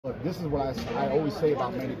Look, this is what I always say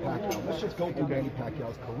about Manny Pacquiao. Let's just go through Manny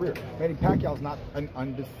Pacquiao's career. Manny Pacquiao is not an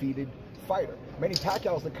undefeated fighter. Manny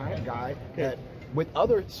Pacquiao is the kind of guy that, with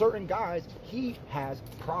other certain guys, he has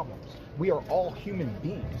problems. We are all human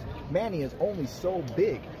beings. Manny is only so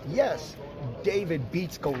big. Yes, David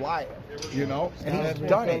beats Goliath, you know, and he's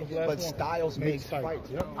done it, but styles make fights.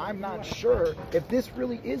 I'm not sure if this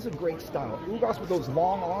really is a great style. Ugas with those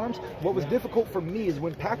long arms, what was difficult for me is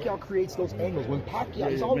when Pacquiao creates those angles. When Pacquiao,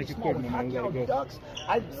 he's always small. When Pacquiao ducks,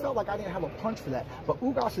 I felt like I didn't have a punch for that. But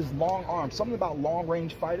Ugas' long arms, something about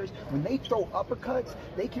long-range fighters, when they throw uppercuts,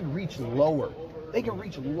 they can reach lower. They can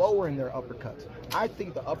reach lower in their uppercuts. I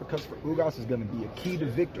think the uppercuts for Ugas is going to be a key to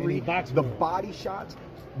victory. The body shots.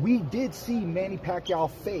 We did see Manny Pacquiao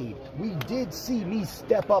fade. We did see me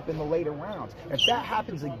step up in the later rounds. If that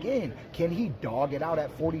happens again, can he dog it out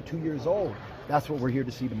at 42 years old? That's what we're here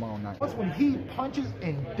to see tomorrow night. When he punches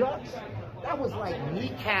and ducks, that was like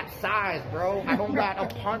kneecap size, bro. I don't got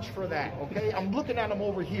a punch for that, okay? I'm looking at him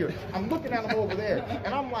over here. I'm looking at him over there.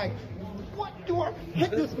 And I'm like, what do I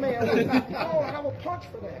hit this man with? I don't have a punch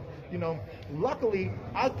for that. You know, luckily,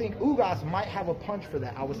 I think Ugas might have a punch for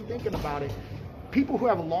that. I was thinking about it. People who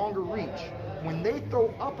have a longer reach, when they throw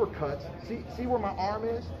uppercuts, see where my arm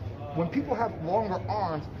is? When people have longer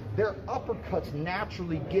arms, their uppercuts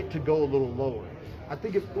naturally get to go a little lower. I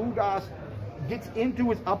think if Ugas gets into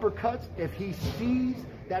his uppercuts, if he sees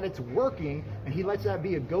that it's working and he lets that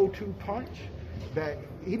be a go-to punch, that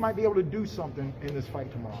he might be able to do something in this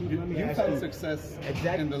fight tomorrow. You've had success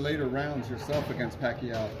in the later rounds yourself against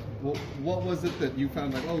Pacquiao. Well, what was it that you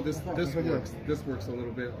found like, oh, this works a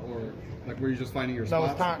little bit, or like were you just finding your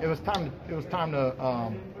spots? No, it was time to.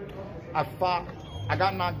 I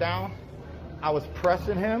got knocked down. I was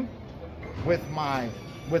pressing him with my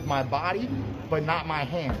body, but not my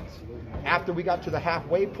hands. After we got to the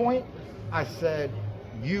halfway point, I said,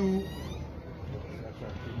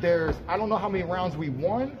 I don't know how many rounds we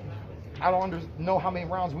won. I don't know how many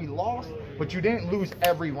rounds we lost, but you didn't lose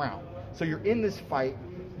every round. So you're in this fight.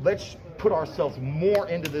 Let's put ourselves more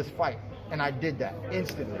into this fight. And I did that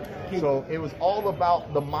instantly. So it was all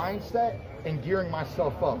about the mindset and gearing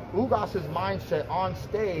myself up. Ugas' mindset on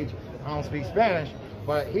stage, I don't speak Spanish,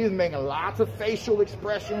 but he's making lots of facial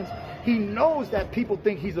expressions. He knows that people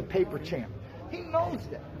think he's a paper champ. He knows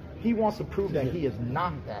that. He wants to prove that he is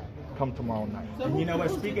not that come tomorrow night. And you know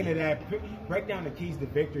what, speaking of that, break down the keys to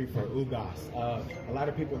victory for Ugas. A lot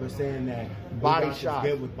of people are saying that body shots,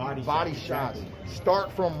 is good with body shots. Exactly.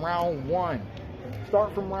 Start from round one.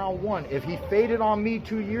 Start from round one. If he faded on me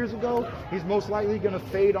 2 years ago, he's most likely going to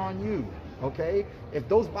fade on you, okay? If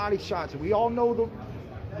those body shots, we all know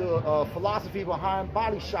the philosophy behind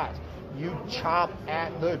body shots. You chop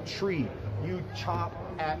at the tree. You chop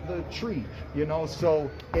at the tree, you know. So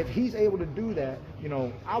if he's able to do that, you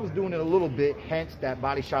know, I was doing it a little bit, hence that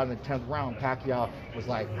body shot in the 10th round. Pacquiao was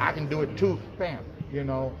like, I can do it too, bam, you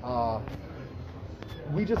know.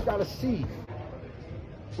 We just got to see.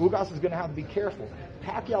 Ugas is going to have to be careful.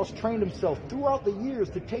 Pacquiao's trained himself throughout the years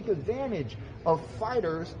to take advantage of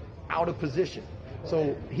fighters out of position.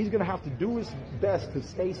 So he's going to have to do his best to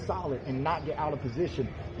stay solid and not get out of position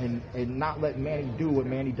and not let Manny do what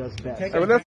Manny does best.